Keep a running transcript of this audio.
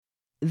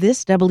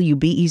This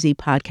WBEZ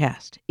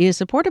podcast is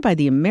supported by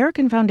the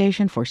American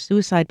Foundation for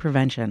Suicide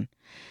Prevention.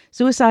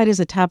 Suicide is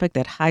a topic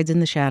that hides in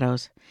the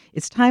shadows.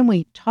 It's time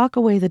we talk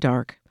away the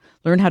dark,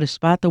 learn how to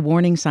spot the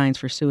warning signs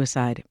for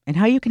suicide, and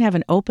how you can have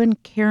an open,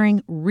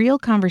 caring, real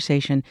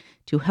conversation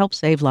to help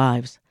save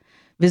lives.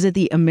 Visit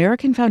the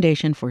American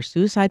Foundation for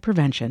Suicide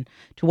Prevention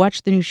to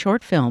watch the new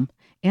short film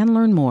and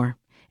learn more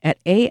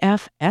at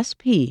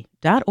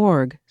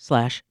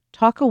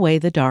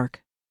afsp.org/talkawaythedark.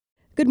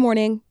 Good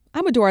morning.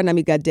 I'm Adora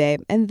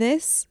Namigadde, and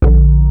this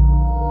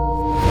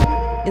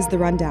is The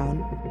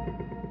Rundown.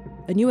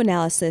 A new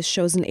analysis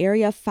shows an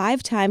area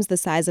 5 times the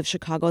size of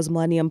Chicago's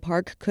Millennium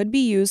Park could be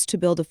used to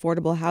build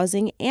affordable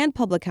housing and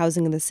public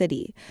housing in the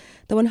city.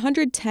 The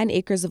 110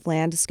 acres of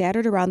land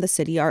scattered around the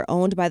city are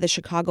owned by the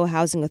Chicago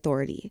Housing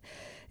Authority.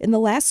 In the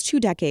last 2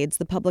 decades,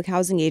 the Public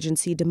Housing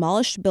Agency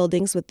demolished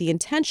buildings with the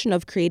intention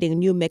of creating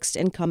new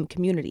mixed-income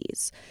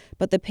communities,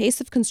 but the pace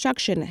of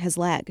construction has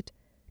lagged.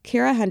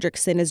 Kara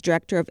Hendrickson is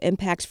director of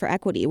Impact for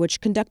Equity,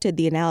 which conducted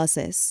the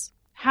analysis.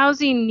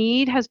 Housing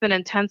need has been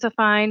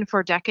intensifying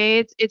for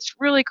decades. It's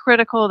really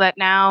critical that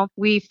now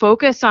we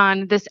focus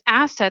on this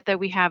asset that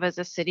we have as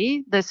a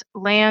city, this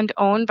land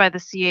owned by the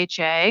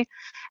CHA,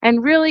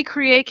 and really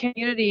create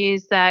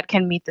communities that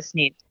can meet this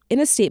need. In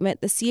a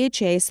statement, the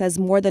CHA says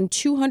more than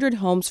 200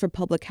 homes for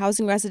public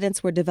housing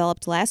residents were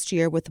developed last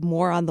year, with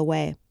more on the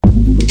way.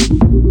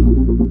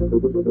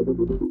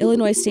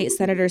 Illinois State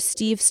Senator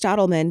Steve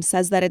Stottlemyre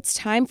says that it's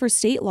time for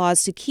state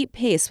laws to keep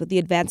pace with the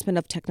advancement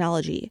of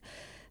technology.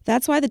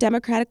 That's why the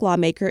Democratic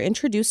lawmaker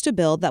introduced a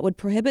bill that would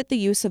prohibit the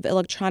use of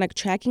electronic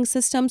tracking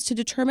systems to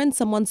determine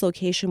someone's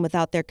location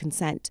without their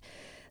consent.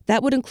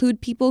 That would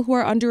include people who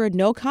are under a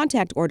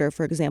no-contact order,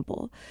 for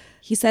example.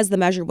 He says the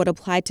measure would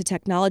apply to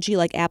technology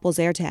like Apple's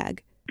AirTag.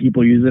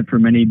 People use it for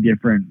many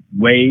different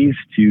ways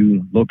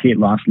to locate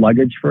lost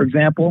luggage, for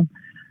example.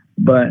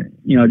 But,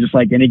 just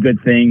like any good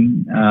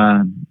thing,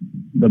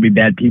 there'll be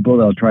bad people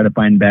that'll try to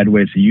find bad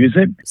ways to use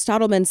it.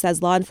 Stottlemyre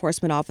says law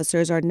enforcement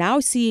officers are now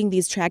seeing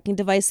these tracking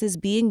devices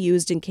being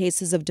used in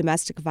cases of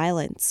domestic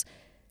violence.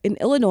 In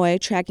Illinois,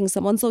 tracking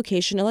someone's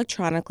location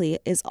electronically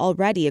is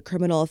already a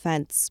criminal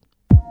offense.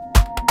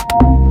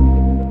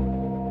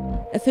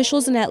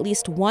 Officials in at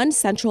least one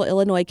central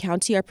Illinois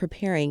county are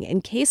preparing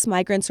in case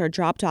migrants are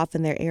dropped off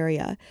in their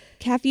area.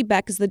 Kathy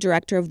Beck is the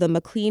director of the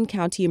McLean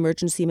County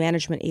Emergency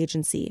Management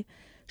Agency.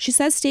 She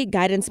says state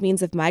guidance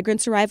means if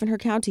migrants arrive in her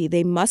county,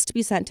 they must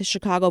be sent to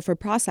Chicago for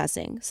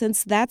processing,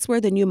 since that's where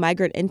the new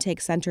migrant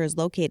intake center is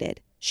located.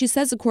 She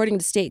says according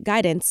to state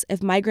guidance,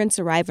 if migrants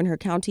arrive in her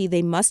county,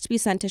 they must be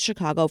sent to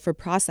Chicago for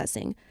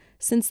processing,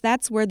 since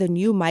that's where the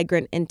new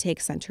migrant intake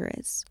center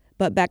is.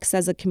 But Beck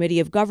says a committee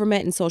of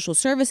government and social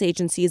service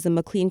agencies in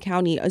McLean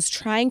County is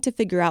trying to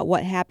figure out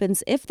what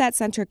happens if that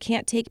center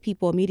can't take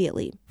people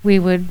immediately. We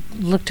would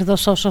look to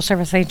those social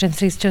service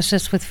agencies to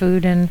assist with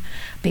food and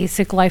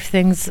basic life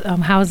things.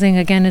 Housing,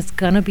 again, is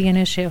going to be an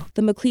issue.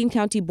 The McLean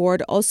County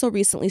Board also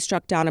recently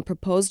struck down a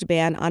proposed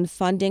ban on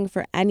funding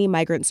for any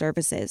migrant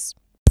services.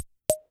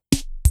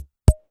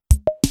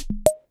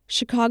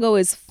 Chicago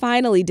is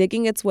finally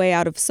digging its way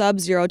out of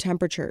sub-zero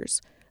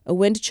temperatures. A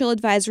wind chill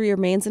advisory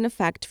remains in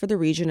effect for the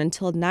region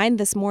until 9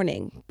 this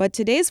morning, but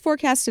today's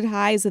forecasted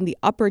high is in the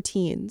upper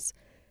teens.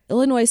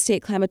 Illinois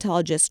state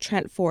climatologist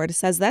Trent Ford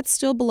says that's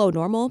still below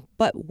normal,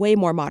 but way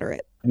more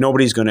moderate.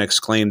 Nobody's going to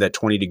exclaim that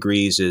 20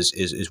 degrees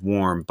is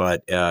warm,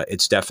 but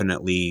it's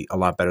definitely a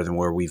lot better than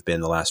where we've been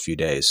the last few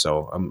days.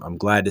 So I'm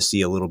glad to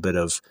see a little bit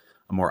of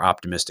a more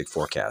optimistic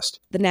forecast.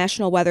 The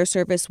National Weather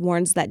Service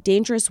warns that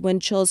dangerous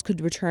wind chills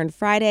could return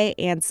Friday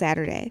and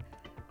Saturday,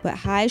 but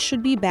highs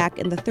should be back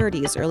in the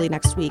 30s early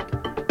next week.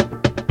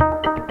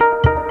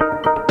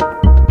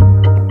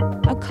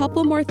 A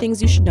couple more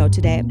things you should know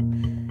today.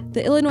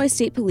 The Illinois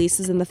State Police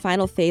is in the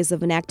final phase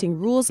of enacting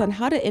rules on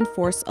how to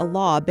enforce a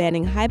law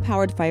banning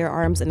high-powered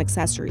firearms and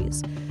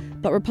accessories.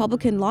 But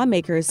Republican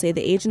lawmakers say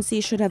the agency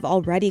should have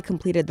already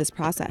completed this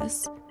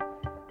process.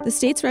 The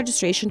state's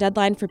registration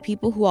deadline for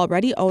people who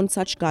already own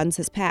such guns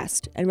has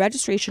passed, and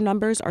registration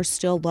numbers are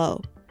still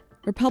low.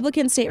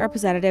 Republican State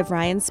Representative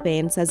Ryan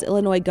Spain says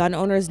Illinois gun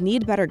owners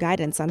need better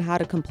guidance on how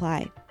to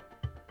comply.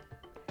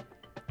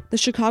 The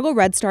Chicago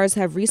Red Stars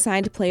have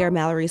re-signed player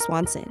Mallory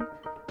Swanson.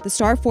 The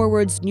star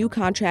forward's new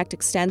contract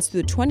extends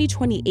through the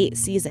 2028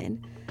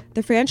 season.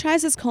 The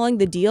franchise is calling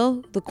the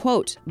deal the,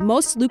 quote,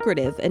 most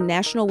lucrative in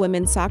National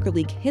Women's Soccer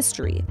League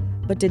history,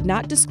 but did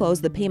not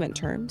disclose the payment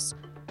terms.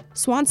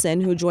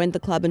 Swanson, who joined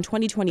the club in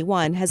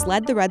 2021, has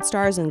led the Red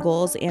Stars in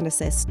goals and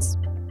assists.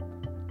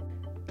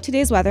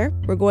 Today's weather,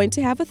 we're going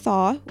to have a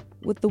thaw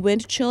with the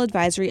wind chill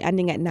advisory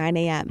ending at 9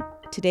 a.m.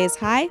 Today's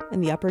high in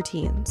the upper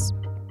teens.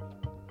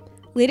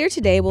 Later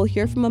today, we'll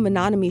hear from a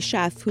Menominee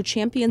chef who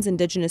champions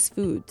indigenous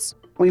foods.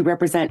 We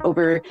represent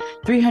over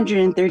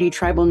 330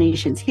 tribal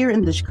nations here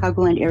in the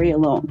Chicagoland area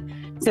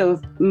alone. So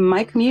if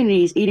my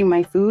community is eating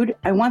my food,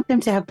 I want them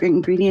to have great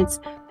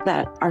ingredients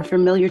that are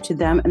familiar to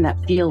them and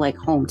that feel like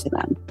home to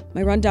them.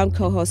 My Rundown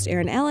co-host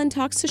Erin Allen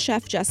talks to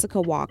chef Jessica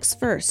Walks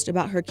first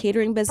about her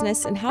catering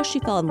business and how she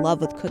fell in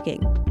love with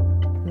cooking.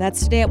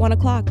 That's today at 1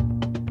 o'clock.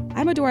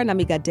 I'm Adora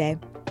Namigade.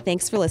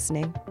 Thanks for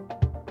listening.